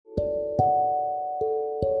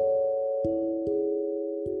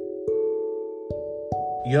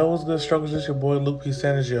Yo, what's good, Strugglers? It's your boy Luke P.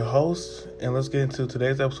 Sanders, your host, and let's get into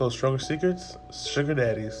today's episode of Struggle Secrets, Sugar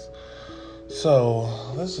Daddies. So,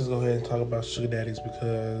 let's just go ahead and talk about Sugar Daddies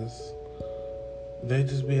because they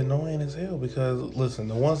just be annoying as hell. Because, listen,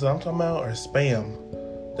 the ones that I'm talking about are spam.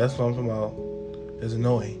 That's what I'm talking about. It's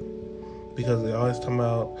annoying. Because they always talking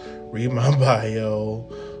about, read my bio,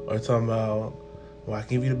 or talking about, well, I can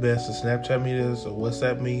give you the best, so Snapchat me this, or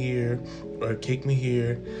WhatsApp me here, or kick me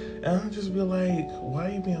here. And I'll just be like, why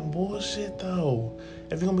are you being bullshit, though?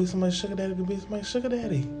 If you're going to be somebody's sugar daddy, you can be somebody's sugar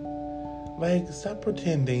daddy. Like, stop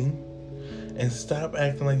pretending, and stop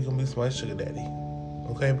acting like you're going to be somebody's sugar daddy.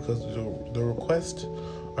 Okay? Because the requests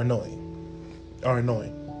are annoying.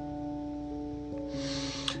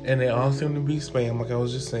 And they all seem to be spam, like I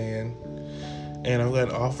was just saying. And I've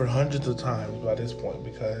got offered hundreds of times by this point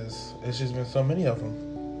because it's just been so many of them.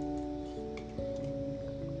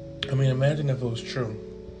 I mean, imagine if it was true.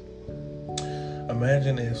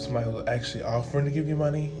 Imagine if somebody was actually offering to give you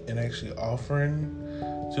money and actually offering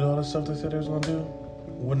to do all the stuff they said they was going to do.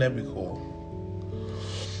 Wouldn't that be cool?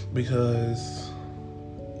 Because,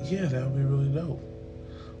 yeah, that would be really dope.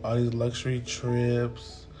 All these luxury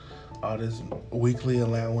trips, all this weekly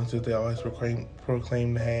allowance that they always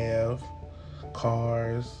proclaim to have.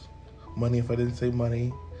 Cars, money if I didn't say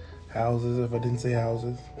money, houses if I didn't say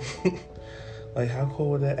houses. Like, how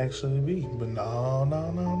cool would that actually be? But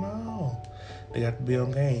no. They got to be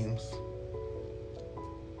on games.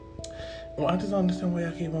 Well, I just don't understand why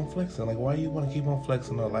y'all keep on flexing. Like, why you want to keep on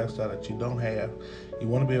flexing on a lifestyle that you don't have? You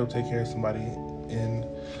want to be able to take care of somebody and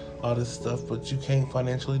all this stuff, but you can't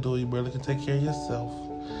financially do it. You barely can take care of yourself.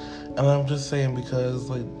 And I'm just saying because,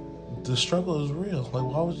 like, the struggle is real. Like,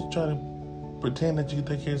 why would you try to pretend that you can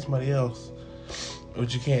take care of somebody else,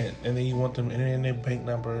 but you can't, and then you want them to enter in their bank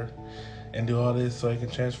number and do all this so I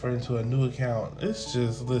can transfer into a new account? It's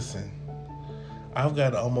just, listen, I've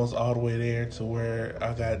got almost all the way there to where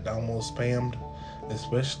I got almost spammed,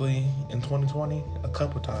 especially in 2020, a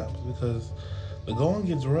couple times, because the going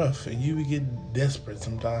gets rough and you get desperate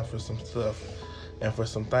sometimes for some stuff and for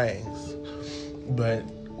some things. But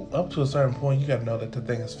up to a certain point, you got to know that the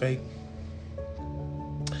thing is fake.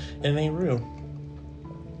 And it ain't real.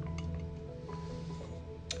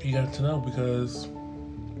 You got to know because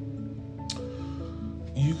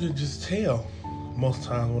you can just tell most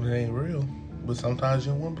times when it ain't real. But sometimes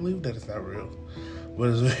you don't want to believe that it's not real. But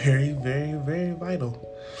it's very, very, very vital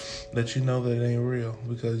that you know that it ain't real.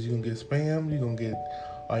 Because you're going to get spammed. You're going to get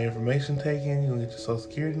all your information taken. You're going to get your social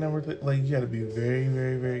security number. Like, you got to be very,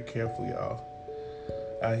 very, very careful, y'all.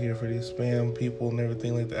 Out here for these spam people and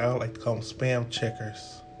everything like that. I like to call them spam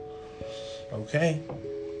checkers. Okay?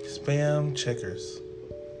 Spam checkers.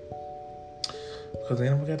 Because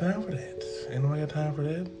ain't nobody got time for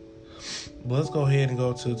that. But let's go ahead and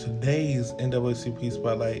go to today's NAACP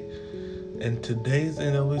Spotlight. And today's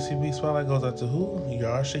NAACP Spotlight goes out to who?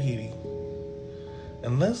 Yar Shahidi.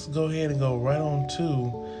 And let's go ahead and go right on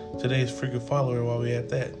to today's freaking follower while we at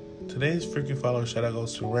that. Today's freaking follower shout out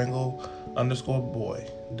goes to Wrangle_boy.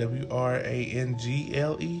 WRANGLE_BOY.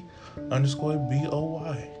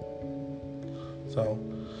 So,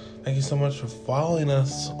 thank you so much for following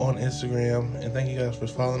us on Instagram, and thank you guys for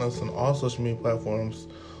following us on all social media platforms,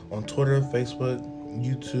 on Twitter, Facebook,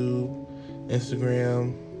 YouTube,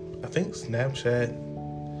 Instagram, I think Snapchat.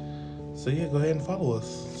 So yeah, go ahead and follow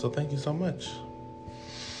us. So thank you so much.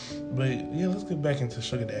 But yeah, let's get back into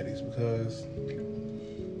sugar daddies because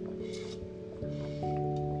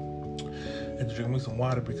I had to drink me some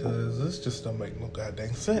water because this just don't make no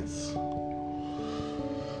goddamn sense.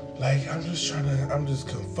 Like, I'm just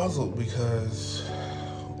confuzzled because,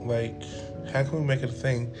 like, how can we make it a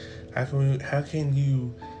thing? How can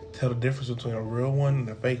you tell the difference between a real one and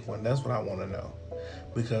a fake one? That's what I want to know.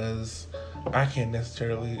 Because I can't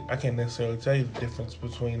necessarily tell you the difference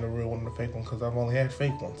between the real one and the fake one because I've only had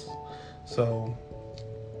fake ones. So,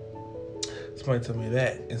 somebody tell me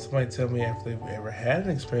that. And somebody tell me if they've ever had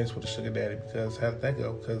an experience with a sugar daddy, because how did that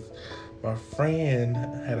go? Because my friend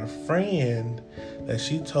had a friend that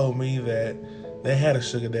she told me that they had a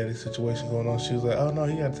sugar daddy situation going on. She was like, oh no,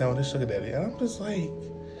 you gotta tell me this sugar daddy. And I'm just like,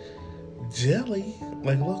 jelly?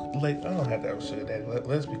 Like, look, like, I don't have to have a sugar daddy.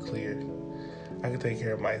 Let's be clear. I can take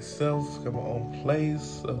care of myself, got my own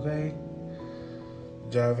place, okay?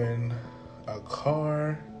 Driving a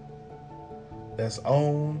car that's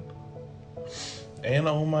owned and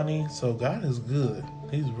own money. So God is good.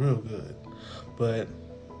 He's real good. But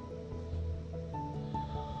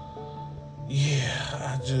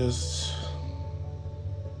yeah, I just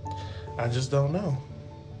don't know.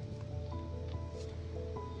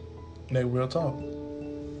 Like, real talk.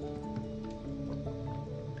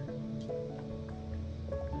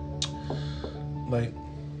 Like,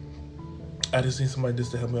 I just need somebody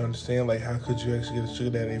just to help me understand, like, how could you actually get a sugar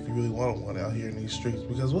daddy if you really want one out here in these streets?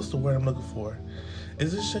 Because what's the word I'm looking for?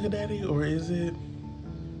 Is it sugar daddy or is it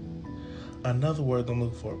another word I'm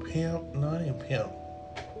looking for? Pimp? No, it ain't pimp.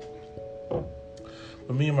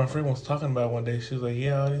 But me and my friend was talking about one day. She was like,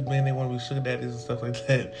 yeah, all these men, they want to be sugar daddies and stuff like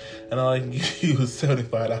that. And all I can give you is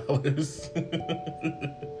 $75.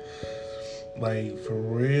 Like, for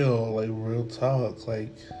real, like, real talk.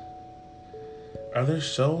 Like, are there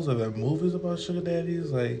shows or there movies about sugar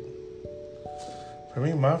daddies? Like, for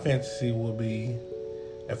me, my fantasy would be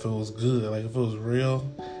if it was good, like if it was real,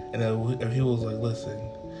 and if he was like, listen,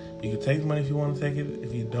 you can take the money if you want to take it.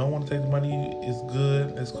 If you don't want to take the money, it's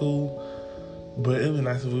good, it's cool. But it would be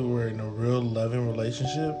nice if we were in a real loving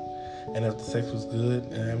relationship, and if the sex was good,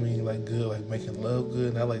 and I mean like good, like making love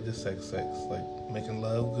good, not like just sex, like making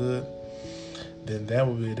love good, then that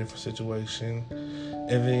would be a different situation.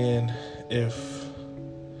 And then if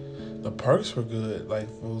the perks were good, like if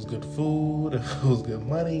it was good food, if it was good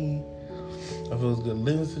money, if it was a good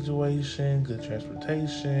living situation, good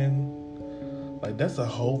transportation, like that's a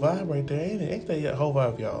whole vibe right there, ain't it? Ain't that a whole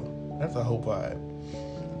vibe, y'all? That's a whole vibe.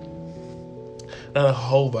 Not a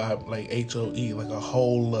whole vibe, like HOE, like a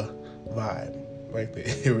whole vibe right there.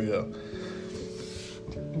 Here we go.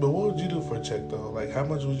 But what would you do for a check, though? Like, how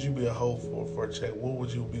much would you be a hoe for a check? What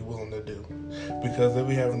would you be willing to do? Because they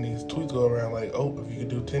be having these tweets go around like, oh, if you could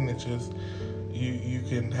do 10 inches, you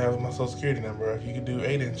can have my social security number. If you could do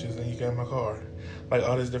 8 inches, then you can have my car. Like,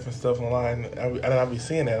 all this different stuff online. I'll be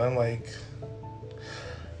seeing that. I'm like,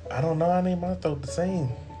 I don't know. I need my throat to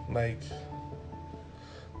sing. Like,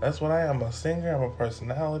 that's what I am. I'm a singer. I'm a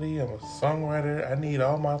personality. I'm a songwriter. I need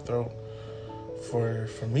all my throat for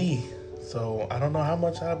me. So I don't know how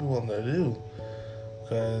much I'll be willing to do,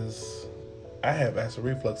 because I have acid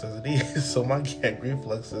reflux as it is. So my gag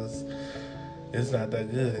reflux is not that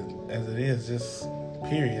good as it is, just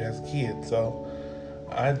period, as a kid. So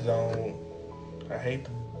I hate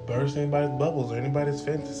to burst anybody's bubbles or anybody's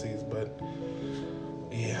fantasies, but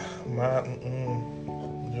yeah, no.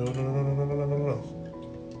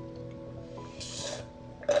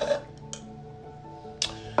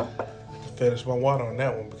 Finish my water on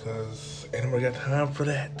that one because ain't nobody got time for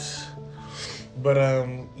that. But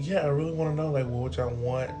yeah, I really want to know like what y'all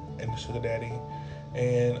want in the sugar daddy,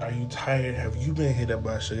 and are you tired? Have you been hit up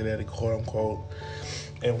by a sugar daddy, quote unquote?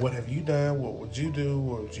 And what have you done? What would you do?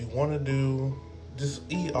 What would you want to do? Just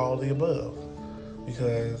eat all the above,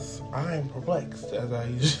 because I am perplexed, as I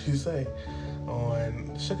usually say,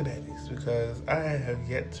 on sugar daddies, because I have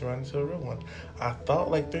yet to run into a real one. I thought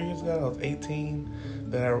like 3 years ago, I was 18,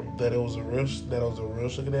 that it was a real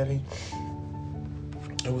sugar daddy.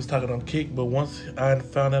 I was talking on Kick, but once I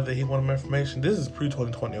found out that he wanted my information, this is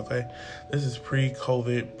pre-2020, okay? This is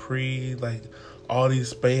pre-COVID, like all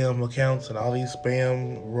these spam accounts and all these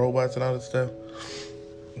spam robots and all that stuff.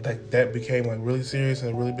 Like that became like really serious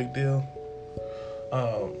and a really big deal.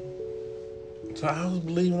 So I was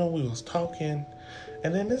believing him. We was talking,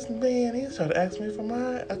 and then this man, he started asking me for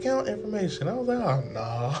my account information. I was like, oh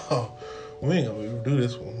no, we ain't gonna do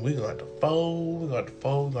this one. We gonna have to fold.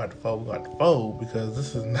 Because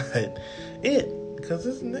this is not it. Because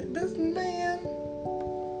this man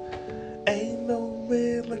ain't no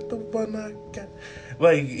man like the one I got.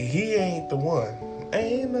 Like, he ain't the one.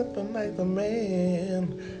 Ain't nothing like the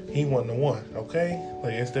man. He wasn't the one, okay?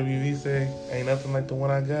 Like SWV say, ain't nothing like the one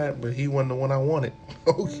I got, but he wasn't the one I wanted.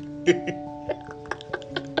 Okay.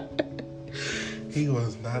 He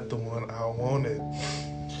was not the one I wanted.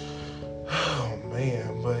 Oh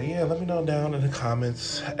man. But yeah, let me know down in the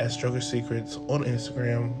comments at Stroker Secrets on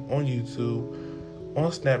Instagram, on YouTube,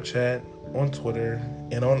 on Snapchat, on Twitter,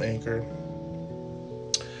 and on Anchor.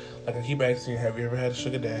 Like I keep asking you, have you ever had a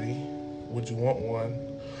sugar daddy? Would you want one?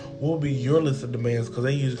 What will be your list of demands? Because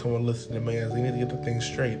they usually come with a list of demands. They need to get the thing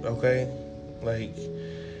straight, okay? Like,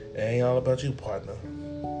 it ain't all about you, partner.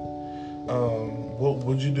 What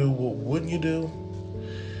would you do? What wouldn't you do?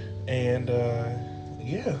 And,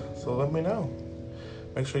 yeah, so let me know.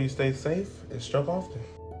 Make sure you stay safe and stroke often.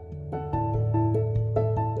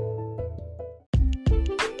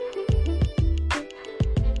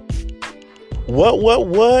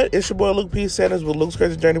 What? It's your boy Luke P. Sanders with Luke's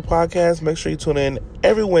Crazy Journey Podcast. Make sure you tune in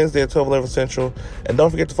every Wednesday at 12:11 Central. And don't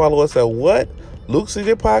forget to follow us at Luke's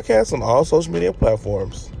CJ Podcast on all social media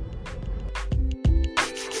platforms.